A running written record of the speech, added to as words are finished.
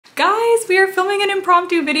Guys, we are filming an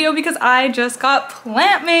impromptu video because I just got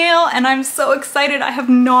plant mail and I'm so excited. I have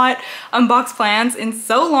not unboxed plants in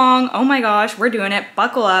so long. Oh my gosh, we're doing it.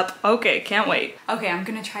 Buckle up. Okay, can't wait. Okay, I'm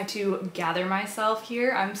gonna try to gather myself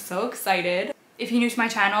here. I'm so excited. If you're new to my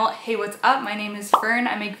channel, hey, what's up? My name is Fern.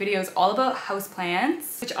 I make videos all about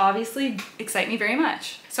houseplants, which obviously excite me very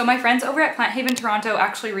much. So my friends over at Planthaven Toronto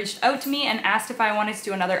actually reached out to me and asked if I wanted to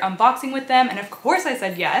do another unboxing with them, and of course I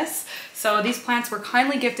said yes. So these plants were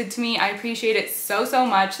kindly gifted to me. I appreciate it so, so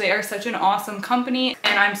much. They are such an awesome company,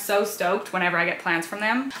 and I'm so stoked whenever I get plants from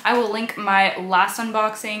them. I will link my last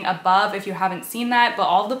unboxing above if you haven't seen that, but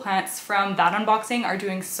all of the plants from that unboxing are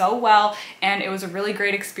doing so well, and it was a really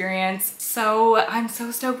great experience. So I'm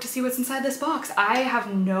so stoked to see what's inside this box. I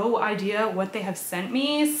have no idea what they have sent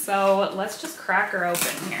me, so let's just crack her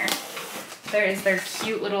open here. There is their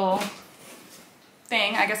cute little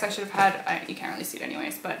thing. I guess I should have had, you can't really see it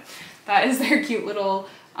anyways, but that is their cute little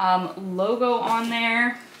logo on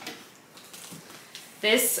there.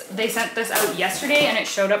 They sent this out yesterday and it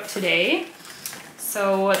showed up today.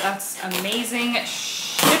 So that's amazing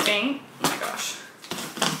shipping. Oh my gosh.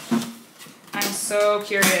 I'm so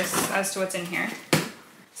curious as to what's in here.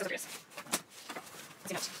 So curious.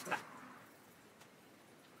 Let's see that.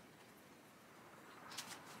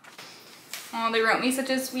 Oh, they wrote me such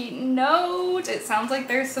a sweet note. It sounds like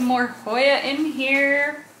there's some more Hoya in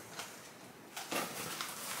here.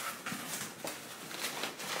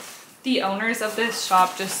 The owners of this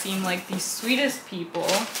shop just seem like the sweetest people.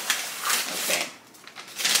 Okay.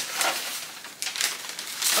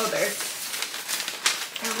 Oh, they're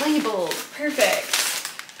labeled. Perfect.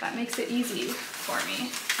 That makes it easy for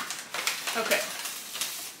me. Okay.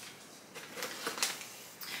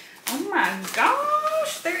 Oh my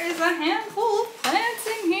gosh, there is a handful of plants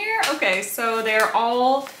in here. Okay, so they're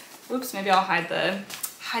all, oops, maybe I'll hide the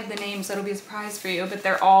names so it'll be a surprise for you, but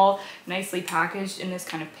they're all nicely packaged in this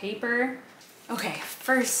kind of paper. Okay,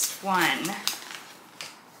 first one.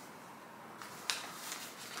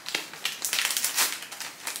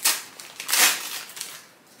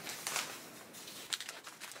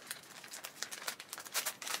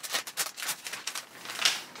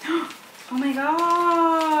 Oh my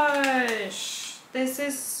gosh, this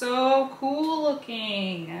is so cool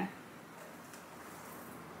looking.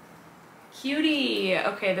 Cutie.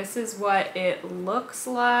 Okay, this is what it looks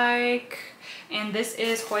like. And this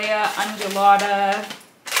is Hoya undulata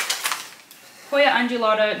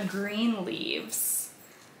green leaves.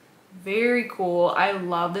 Very cool. I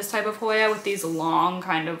love this type of Hoya with these long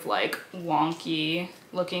kind of like wonky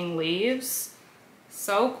looking leaves.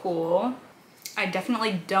 So cool. I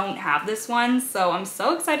definitely don't have this one, so I'm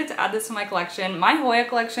so excited to add this to my collection. My Hoya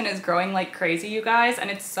collection is growing like crazy, you guys, and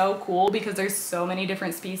it's so cool because there's so many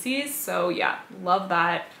different species. So yeah, love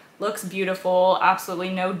that. Looks beautiful.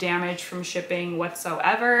 Absolutely no damage from shipping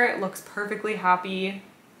whatsoever. It looks perfectly happy.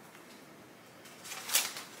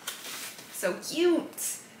 So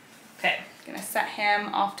cute. Okay, gonna set him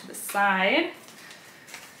off to the side.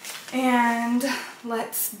 And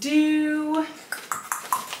let's do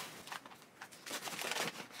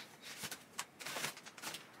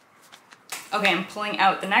okay, I'm pulling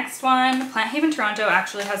out the next one. Planthaven Toronto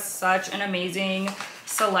actually has such an amazing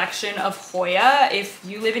selection of Hoya. If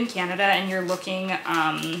you live in Canada and you're looking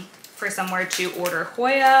for somewhere to order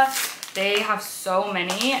Hoya, they have so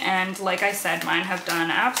many, and like I said, mine have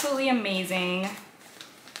done absolutely amazing.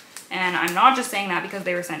 And I'm not just saying that because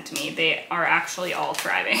they were sent to me. They are actually all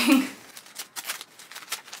thriving.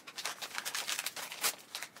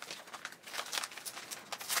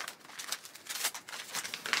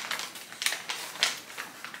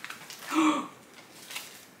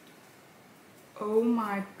 Oh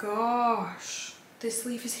my gosh, this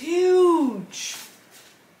leaf is huge.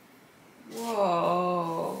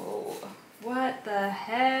 Whoa, what the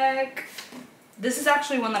heck? This is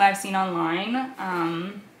actually one that I've seen online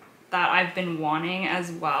that I've been wanting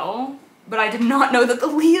as well, but I did not know that the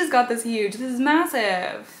leaves got this huge. This is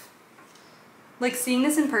massive. Like, seeing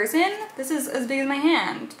this in person, this is as big as my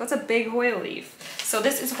hand. That's a big Hoya leaf. So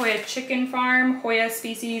this is Hoya Chicken Farm, Hoya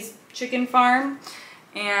species chicken farm,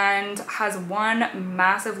 and has one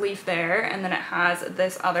massive leaf there, and then it has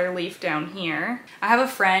this other leaf down here. I have a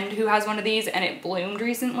friend who has one of these and it bloomed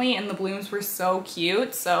recently, and the blooms were so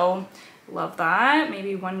cute, so love that.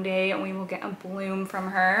 Maybe one day we will get a bloom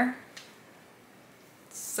from her.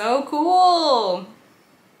 So cool.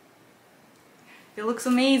 It looks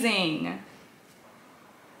amazing.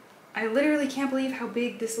 I literally can't believe how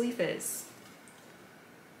big this leaf is.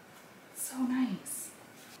 So nice.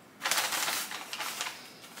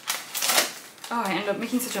 Oh, I end up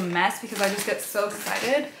making such a mess because I just get so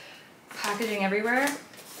excited. Packaging everywhere.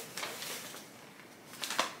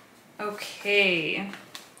 Okay,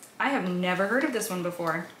 I have never heard of this one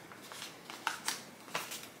before.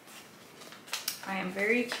 I am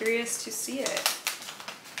very curious to see it.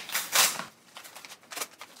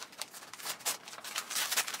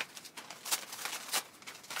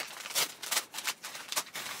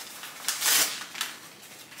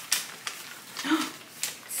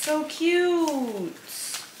 So cute.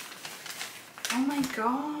 Oh my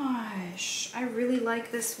gosh, I really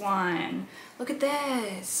like this one. Look at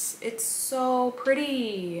this. It's so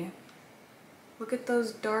pretty. Look at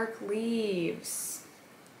those dark leaves.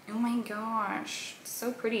 Oh my gosh, it's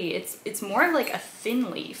so pretty. It's more like a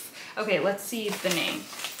thin leaf. Okay, let's see the name.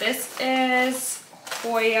 This is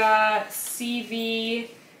Hoya CV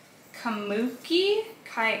Kaimuki?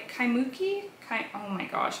 Kaimuki? Oh my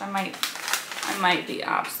gosh, I might be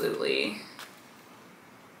absolutely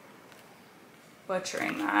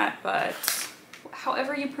butchering that, but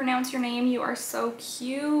however you pronounce your name, you are so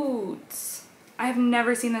cute. I've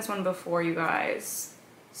never seen this one before, you guys.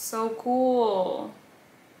 So cool.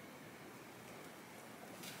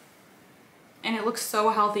 And it looks so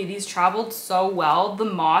healthy. These traveled so well. The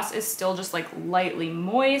moss is still just like lightly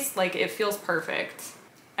moist. Like it feels perfect.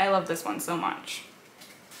 I love this one so much.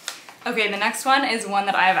 Okay, the next one is one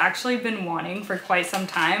that I've actually been wanting for quite some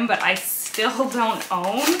time, but I still don't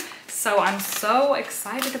own. So I'm so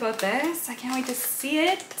excited about this. I can't wait to see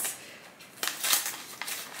it.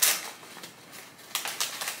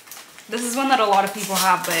 This is one that a lot of people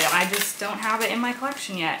have, but I just don't have it in my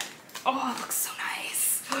collection yet. Oh, it looks so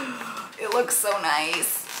nice. It looks so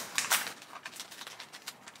nice.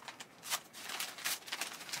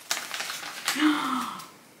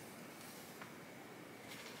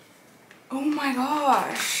 Oh my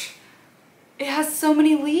gosh. It has so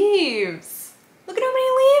many leaves. Look at how many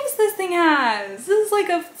leaves this thing has. This is like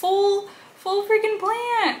a full freaking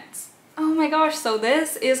plant. Oh my gosh, so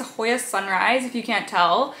this is Hoya Sunrise, if you can't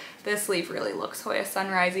tell. This leaf really looks Hoya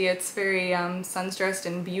Sunrisey. It's very sunstressed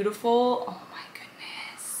and beautiful. Oh my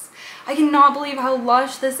goodness. I cannot believe how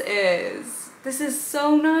lush this is. This is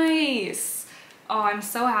so nice. Oh, I'm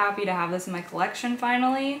so happy to have this in my collection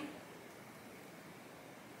finally.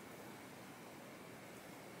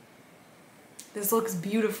 This looks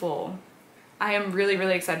beautiful. I am really,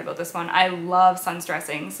 really excited about this one. I love sun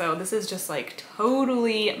stressing, so this is just like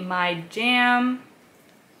totally my jam.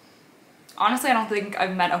 Honestly, I don't think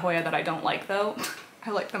I've met a Hoya that I don't like though.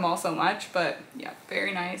 I like them all so much, but yeah,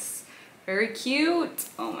 very nice. Very cute.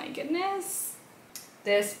 Oh my goodness.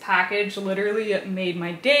 This package literally made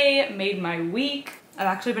my day, made my week. I've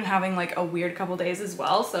actually been having like a weird couple days as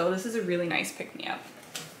well, so this is a really nice pick-me-up.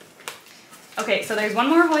 Okay, so there's one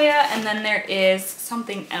more Hoya and then there is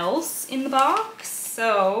something else in the box.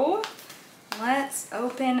 So let's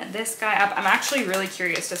open this guy up. I'm actually really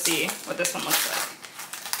curious to see what this one looks like,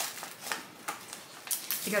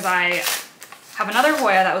 because I have another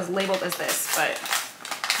Hoya that was labeled as this, but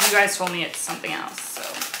you guys told me it's something else. So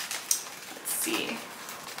let's see.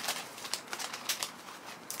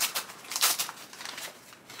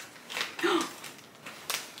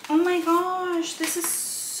 Oh my gosh, this is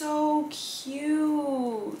so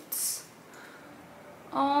cute.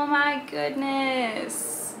 Oh my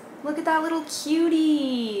goodness. Look at that little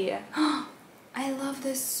cutie. I love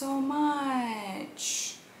this so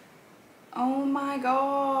much. Oh my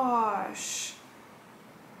gosh.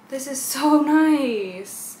 This is so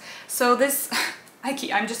nice. So this,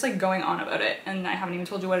 I'm just like going on about it and I haven't even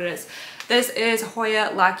told you what it is. This is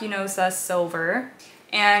Hoya Lacunosa Silver.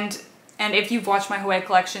 And if you've watched my Hoya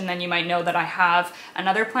collection, then you might know that I have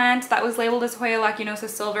another plant that was labeled as Hoya Lacunosa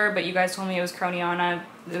Silver, but you guys told me it was Croniana.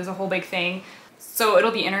 It was a whole big thing. So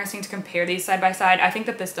it'll be interesting to compare these side by side. I think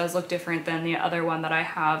that this does look different than the other one that I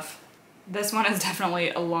have. This one is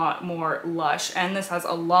definitely a lot more lush, and this has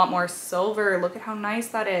a lot more silver. Look at how nice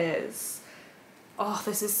that is. Oh,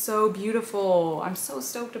 this is so beautiful. I'm so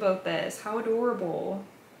stoked about this. How adorable.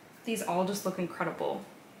 These all just look incredible.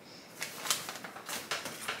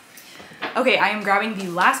 Okay, I am grabbing the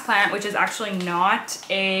last plant, which is actually not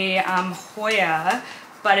a Hoya,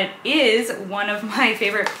 but it is one of my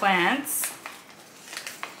favorite plants.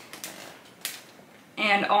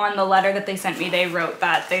 And on the letter that they sent me, they wrote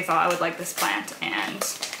that they thought I would like this plant, and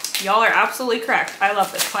y'all are absolutely correct. I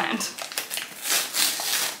love this plant.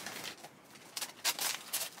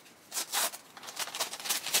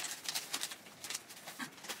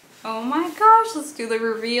 Oh my gosh, let's do the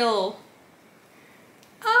reveal.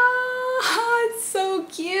 It's so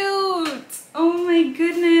cute. Oh my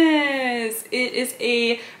goodness. It is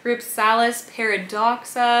a Ripsalis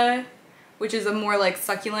paradoxa, which is a more like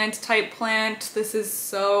succulent type plant. This is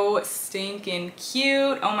so stinking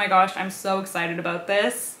cute. Oh my gosh, I'm so excited about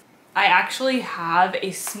this. I actually have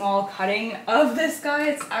a small cutting of this guy.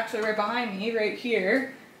 It's actually right behind me, right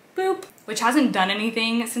here. Boop. Which hasn't done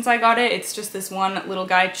anything since I got it. It's just this one little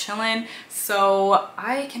guy chilling. So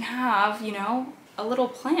I can have, you know, a little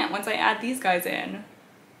plant once I add these guys in.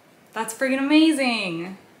 That's friggin'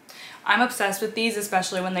 amazing. I'm obsessed with these,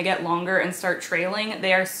 especially when they get longer and start trailing.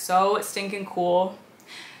 They are so stinking cool.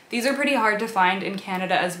 These are pretty hard to find in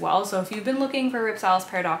Canada as well. So if you've been looking for Ripsalis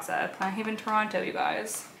paradoxa, Planthaven Toronto, you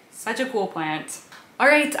guys. Such a cool plant. All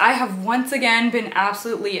right, I have once again been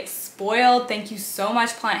absolutely spoiled. Thank you so much,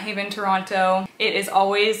 Planthaven Toronto. It is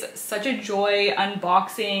always such a joy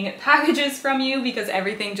unboxing packages from you because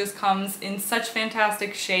everything just comes in such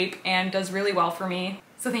fantastic shape and does really well for me.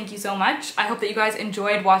 So thank you so much. I hope that you guys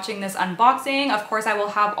enjoyed watching this unboxing. Of course, I will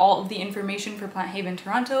have all of the information for Planthaven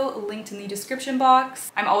Toronto linked in the description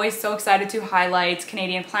box. I'm always so excited to highlight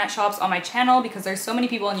Canadian plant shops on my channel because there's so many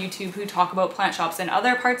people on YouTube who talk about plant shops in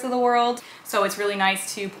other parts of the world. So it's really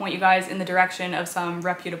nice to point you guys in the direction of some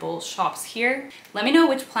reputable shops here. Let me know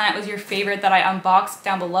which plant was your favorite that I unboxed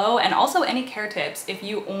down below, and also any care tips. If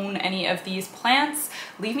you own any of these plants,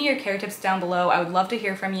 leave me your care tips down below. I would love to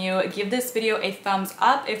hear from you. Give this video a thumbs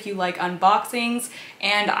up if you like unboxings,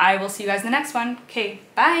 and I will see you guys in the next one. Okay,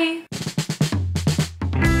 bye!